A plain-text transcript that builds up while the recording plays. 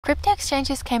Crypto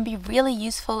exchanges can be really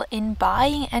useful in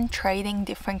buying and trading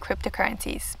different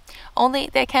cryptocurrencies. Only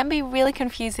they can be really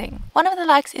confusing. One of the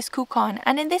likes is KuCoin,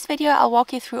 and in this video I'll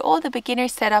walk you through all the beginner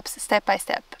setups step by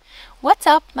step. What's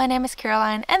up? My name is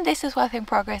Caroline and this is Wealth in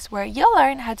Progress, where you'll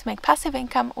learn how to make passive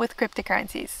income with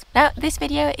cryptocurrencies. Now this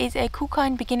video is a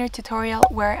KuCoin beginner tutorial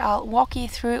where I'll walk you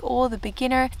through all the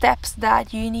beginner steps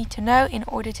that you need to know in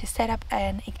order to set up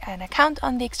an account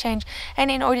on the exchange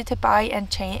and in order to buy and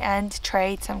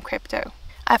trade some crypto.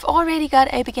 I've already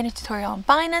got a beginner tutorial on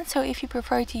Binance, so if you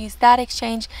prefer to use that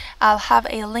exchange, I'll have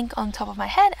a link on top of my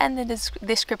head and in the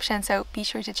description, so be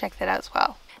sure to check that out as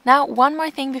well. Now, one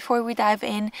more thing before we dive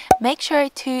in, make sure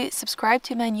to subscribe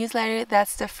to my newsletter.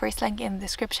 That's the first link in the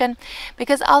description,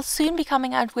 because I'll soon be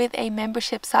coming out with a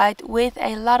membership site with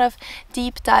a lot of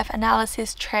deep dive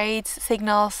analysis, trades,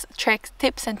 signals, tricks,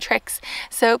 tips and tricks.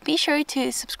 So be sure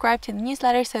to subscribe to the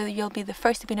newsletter so that you'll be the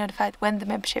first to be notified when the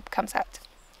membership comes out.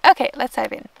 Okay, let's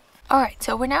dive in. Alright,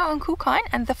 so we're now on KuCoin,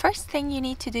 and the first thing you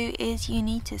need to do is you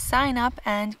need to sign up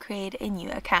and create a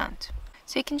new account.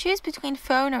 So you can choose between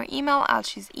phone or email. I'll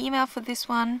choose email for this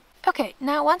one. Okay,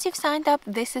 now once you've signed up,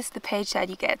 this is the page that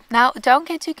you get. Now don't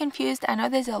get too confused. I know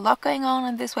there's a lot going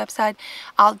on this website.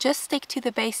 I'll just stick to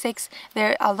the basics.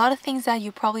 There are a lot of things that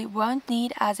you probably won't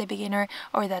need as a beginner,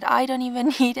 or that I don't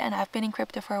even need, and I've been in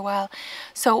crypto for a while.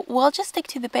 So we'll just stick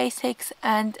to the basics,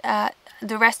 and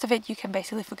the rest of it you can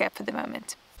basically forget for the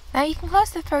moment. Now you can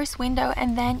close the first window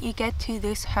and then you get to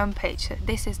this homepage. So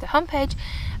this is the homepage,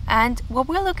 and what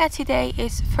we'll look at today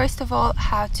is first of all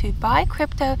how to buy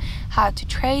crypto, how to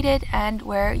trade it, and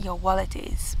where your wallet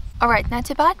is. Alright, now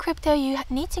to buy crypto you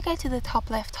need to go to the top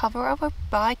left, hover over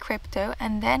buy crypto,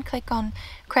 and then click on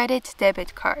credit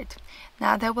debit card.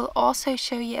 Now that will also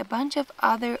show you a bunch of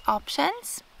other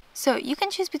options. So you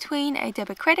can choose between a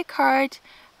debit credit card,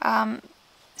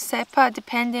 SEPA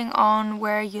depending on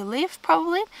where you live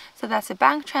probably, so that's a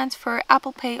bank transfer,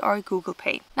 Apple Pay or Google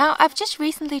Pay. Now I've just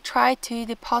recently tried to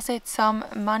deposit some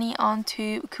money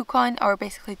onto KuCoin, or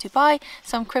basically to buy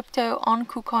some crypto on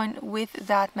KuCoin with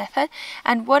that method,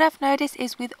 and what I've noticed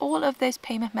is with all of those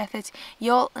payment methods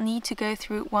you'll need to go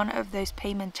through one of those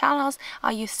payment channels.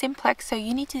 I use Simplex, so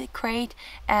you need to create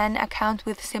an account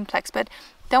with Simplex, but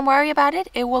don't worry about it,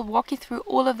 it will walk you through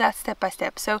all of that step by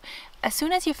step. So as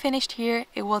soon as you're finished here,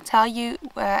 it will tell you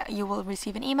you will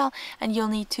receive an email and you'll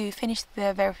need to finish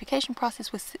the verification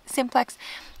process with Simplex.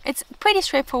 It's pretty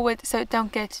straightforward, so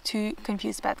don't get too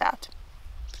confused about that.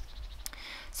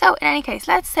 So in any case,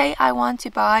 let's say I want to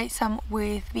buy some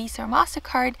with Visa or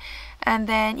MasterCard, and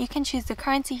then you can choose the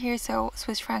currency here, so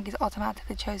Swiss franc is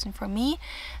automatically chosen for me,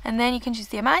 and then you can choose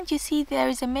the amount. You see there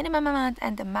is a minimum amount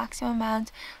and a maximum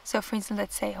amount. So for instance,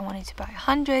 let's say I wanted to buy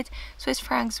 100 Swiss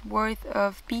francs worth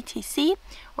of BTC,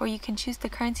 or you can choose the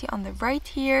currency on the right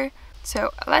here.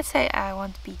 So let's say I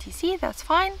want BTC, that's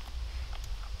fine.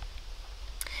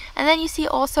 And then you see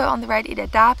also on the right it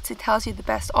adapts, it tells you the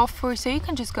best offer, so you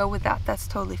can just go with that, that's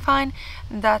totally fine.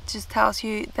 And that just tells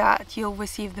you that you'll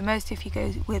receive the most if you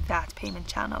go with that payment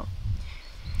channel.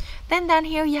 Then down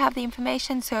here you have the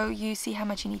information, so you see how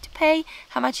much you need to pay,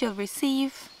 how much you'll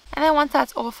receive, and then once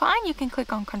that's all fine you can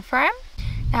click on confirm.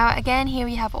 Now again, here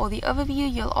we have all the overview.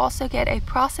 You'll also get a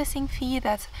processing fee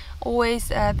that's always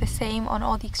the same on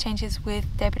all the exchanges with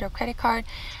debit or credit card.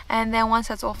 And then once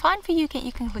that's all fine for you,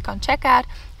 you can click on checkout,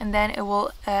 and then it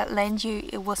will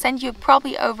send you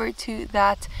probably over to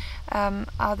that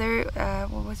other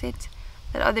that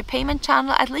other payment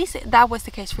channel. At least that was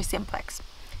the case for Simplex.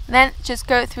 Then just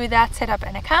go through that, set up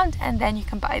an account, and then you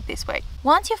can buy it this way.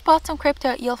 Once you've bought some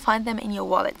crypto, you'll find them in your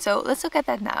wallet. So let's look at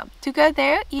that now. To go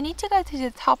there, you need to go to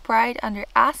the top right under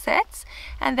assets,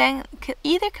 and then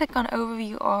either click on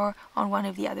overview or on one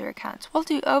of the other accounts. We'll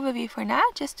do overview for now,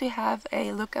 just to have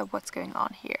a look at what's going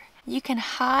on here. You can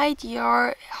hide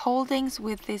your holdings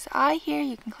with this eye here.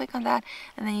 You can click on that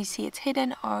and then you see it's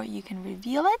hidden, or you can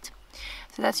reveal it.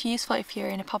 So that's useful if you're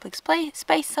in a public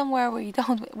space somewhere where you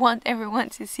don't want everyone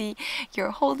to see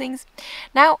your holdings.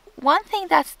 Now, one thing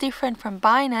that's different from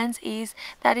Binance is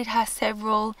that it has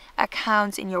several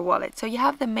accounts in your wallet. So you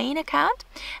have the main account,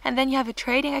 and then you have a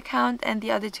trading account, and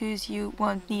the other two you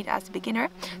won't need as a beginner.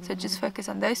 So just focus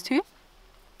on those two.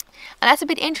 And that's a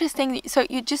bit interesting, so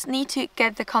you just need to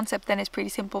get the concept, then it's pretty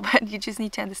simple, but you just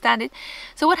need to understand it.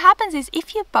 So what happens is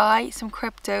if you buy some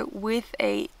crypto with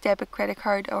a debit credit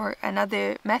card or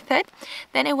another method,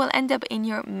 then it will end up in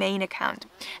your main account.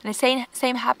 And the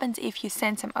same happens if you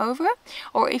send some over,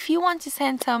 or if you want to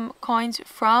send some coins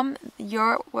from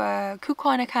your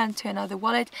KuCoin account to another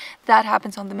wallet, that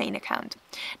happens on the main account.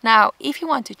 Now, if you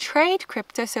want to trade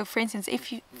crypto, so for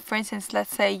instance,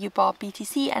 let's say you bought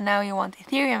BTC and now you want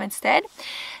Ethereum instead,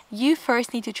 you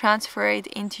first need to transfer it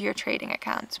into your trading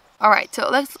account. Alright, so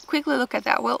let's quickly look at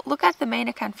that. We'll look at the main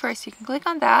account first. You can click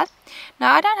on that.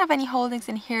 Now, I don't have any holdings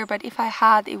in here, but if I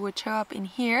had, it would show up in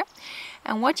here.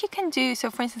 And what you can do,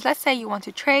 so for instance, let's say you want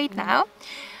to trade now.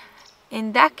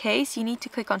 In that case, you need to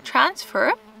click on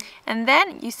transfer. And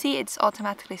then you see it's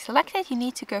automatically selected. You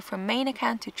need to go from main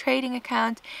account to trading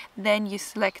account. Then you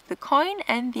select the coin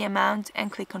and the amount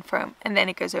and click confirm. And then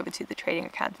it goes over to the trading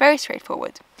account. Very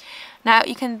straightforward. Now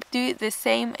you can do the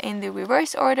same in the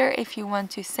reverse order. If you want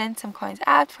to send some coins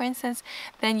out, for instance,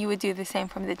 then you would do the same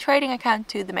from the trading account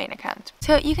to the main account.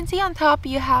 So you can see on top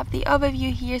you have the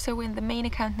overview here. So we're in the main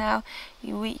account now.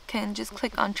 We can just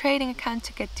click on trading account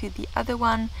to get to the other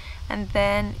one, and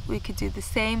then we could do the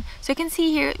same. So you can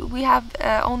see here we have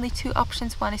only two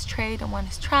options. One is trade and one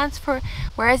is transfer,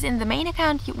 whereas in the main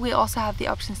account we also have the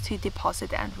options to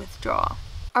deposit and withdraw.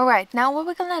 Alright, now what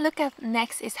we're gonna look at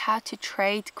next is how to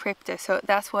trade crypto. So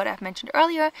that's what I've mentioned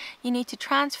earlier. You need to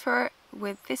transfer,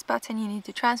 with this button, you need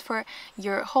to transfer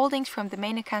your holdings from the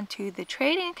main account to the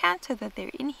trading account so that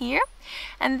they're in here.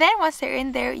 And then once they're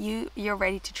in there, you're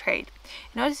ready to trade.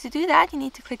 In order to do that, you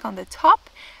need to click on the top,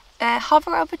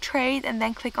 hover over trade, and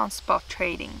then click on spot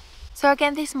trading. So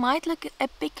again, this might look a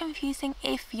bit confusing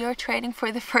if you're trading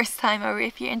for the first time or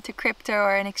if you're into crypto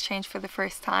or an exchange for the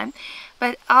first time.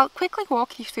 But I'll quickly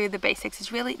walk you through the basics.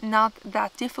 It's really not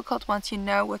that difficult once you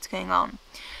know what's going on.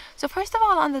 So first of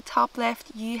all, on the top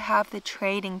left, you have the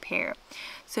trading pair.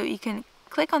 So you can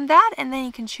click on that and then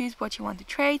you can choose what you want to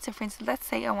trade. So for instance, let's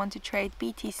say I want to trade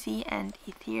BTC and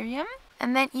Ethereum.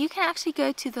 And then you can actually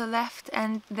go to the left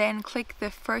and then click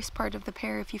the first part of the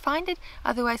pair if you find it.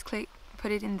 Otherwise,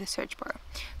 put it in the search bar.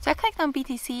 So I clicked on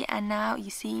BTC and now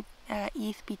you see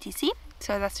ETH BTC.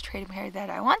 So that's the trading pair that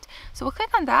I want. So we'll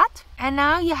click on that. And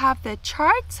now you have the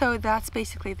chart. So that's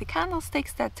basically the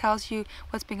candlesticks that tells you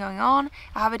what's been going on.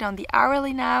 I have it on the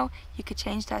hourly now. You could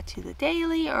change that to the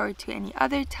daily or to any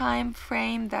other time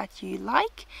frame that you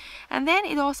like. And then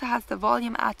it also has the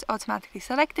volume automatically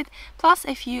selected, plus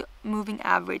a few moving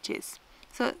averages.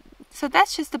 So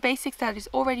that's just the basics that is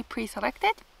already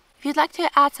pre-selected. If you'd like to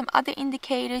add some other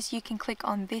indicators, you can click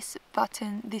on this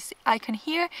button, this icon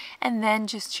here, and then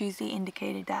just choose the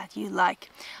indicator that you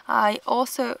like. I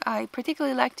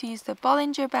particularly like to use the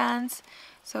Bollinger Bands,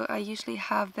 so I usually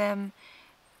have them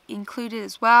included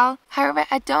as well. However,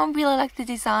 I don't really like the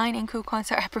design in KuCoin,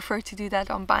 so I prefer to do that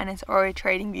on Binance or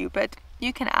TradingView, but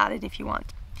you can add it if you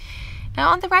want. Now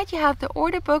on the right you have the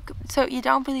order book, so you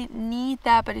don't really need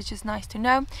that, but it's just nice to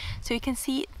know. So you can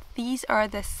see these are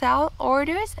the sell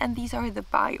orders and these are the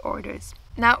buy orders.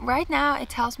 Now right now it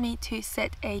tells me to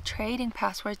set a trading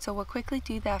password, so we'll quickly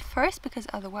do that first because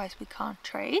otherwise we can't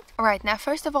trade. Alright, now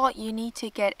first of all you need to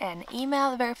get an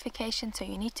email verification, so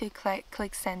you need to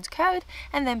click send code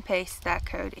and then paste that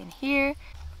code in here.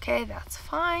 Okay, that's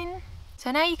fine.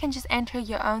 So now you can just enter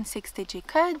your own 6-digit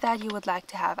code that you would like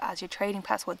to have as your trading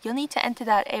password. You'll need to enter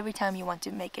that every time you want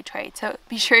to make a trade, so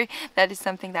be sure that is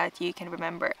something that you can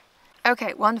remember.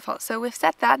 Okay, wonderful. So we've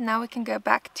set that. Now we can go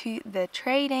back to the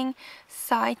trading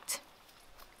site.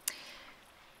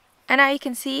 And now you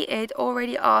can see it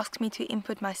already asked me to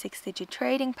input my 6-digit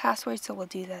trading password, so we'll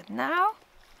do that now.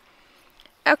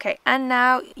 Okay, and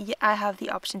now I have the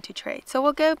option to trade. So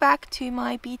we'll go back to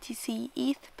my BTC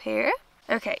ETH pair.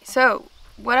 Okay, so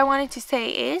what I wanted to say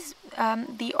is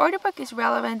the order book is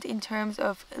relevant in terms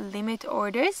of limit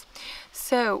orders.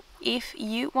 So if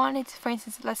you wanted, for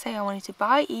instance, let's say I wanted to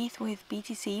buy ETH with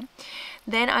BTC,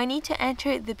 then I need to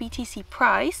enter the BTC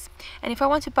price. And if I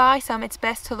want to buy some, it's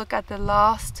best to look at the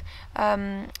last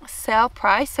sell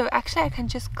price. So actually I can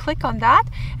just click on that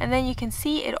and then you can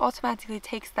see it automatically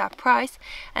takes that price,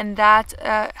 and that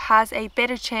has a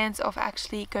better chance of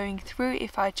actually going through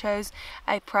if I chose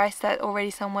a price that already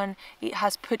someone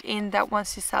has put in that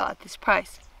wants to sell at this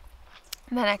price.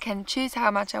 Then I can choose how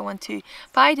much I want to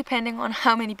buy depending on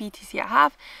how many BTC I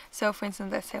have. So for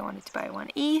instance, let's say I wanted to buy 1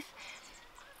 ETH,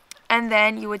 and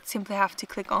then you would simply have to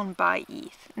click on buy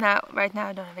ETH. Now right now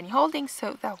I don't have any holdings,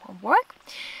 so that won't work.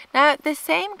 Now the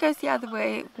same goes the other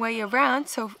way around.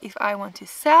 So if I want to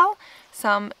sell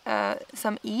some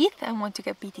ETH and want to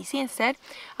get BTC instead,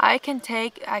 I can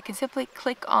simply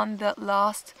click on the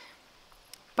last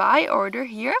buy order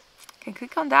here. I can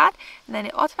click on that and then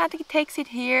it automatically takes it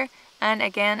here, and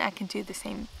again I can do the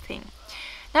same thing.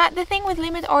 Now the thing with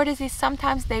limit orders is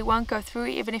sometimes they won't go through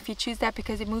even if you choose that,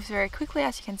 because it moves very quickly.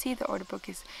 As you can see, the order book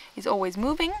is always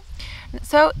moving.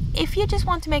 So if you just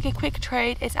want to make a quick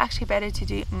trade, it's actually better to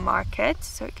do market.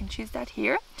 So you can choose that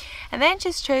here, and then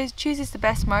just chooses the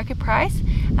best market price,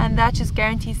 and that just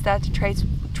guarantees that the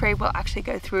trade will actually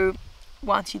go through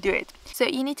once you do it. So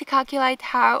you need to calculate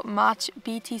how much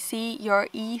BTC your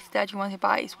ETH that you want to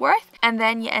buy is worth, and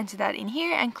then you enter that in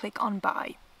here and click on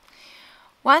buy.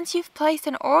 Once you've placed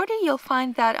an order, you'll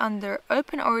find that under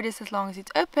open orders as long as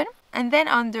it's open, and then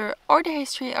under order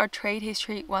history or trade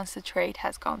history once the trade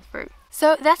has gone through.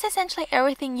 So that's essentially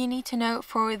everything you need to know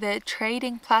for the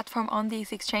trading platform on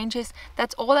these exchanges.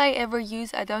 That's all I ever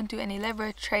use. I don't do any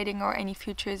leverage trading or any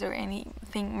futures or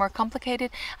anything more complicated,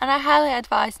 and I highly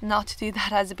advise not to do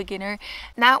that as a beginner.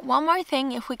 Now, one more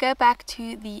thing, if we go back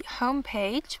to the home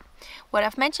page, what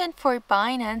I've mentioned for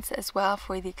Binance as well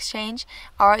for the exchange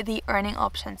are the earning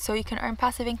options. So you can earn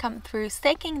passive income through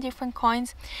staking different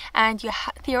coins, and you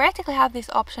theoretically have this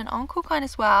option on KuCoin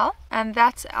as well, and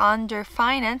that's under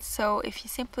finance. So if you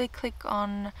simply click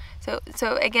on,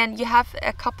 so again, you have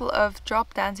a couple of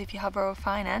drop downs if you hover over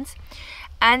finance,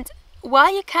 and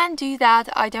while you can do that,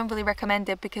 I don't really recommend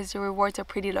it because the rewards are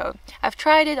pretty low. I've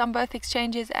tried it on both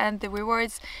exchanges and the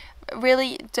rewards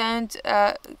really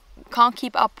can't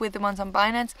keep up with the ones on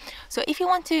Binance. So if you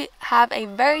want to have a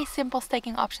very simple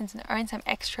staking options and earn some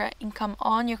extra income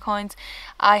on your coins,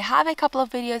 I have a couple of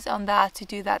videos on that to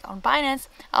do that on Binance.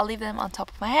 I'll leave them on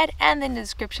top of my head and in the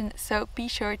description, so be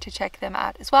sure to check them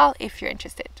out as well if you're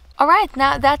interested. Alright,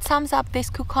 now that sums up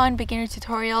this KuCoin beginner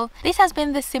tutorial. This has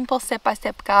been the simple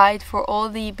step-by-step guide for all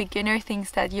the beginner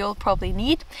things that you'll probably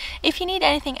need. If you need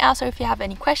anything else or if you have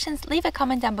any questions, leave a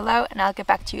comment down below and I'll get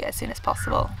back to you as soon as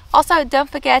possible. Also,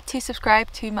 don't forget to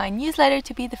subscribe to my newsletter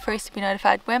to be the first to be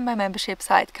notified when my membership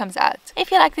site comes out. If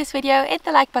you like this video, hit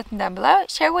the like button down below,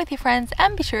 share with your friends,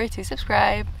 and be sure to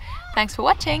subscribe. Thanks for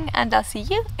watching, and I'll see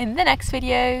you in the next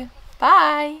video.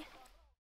 Bye!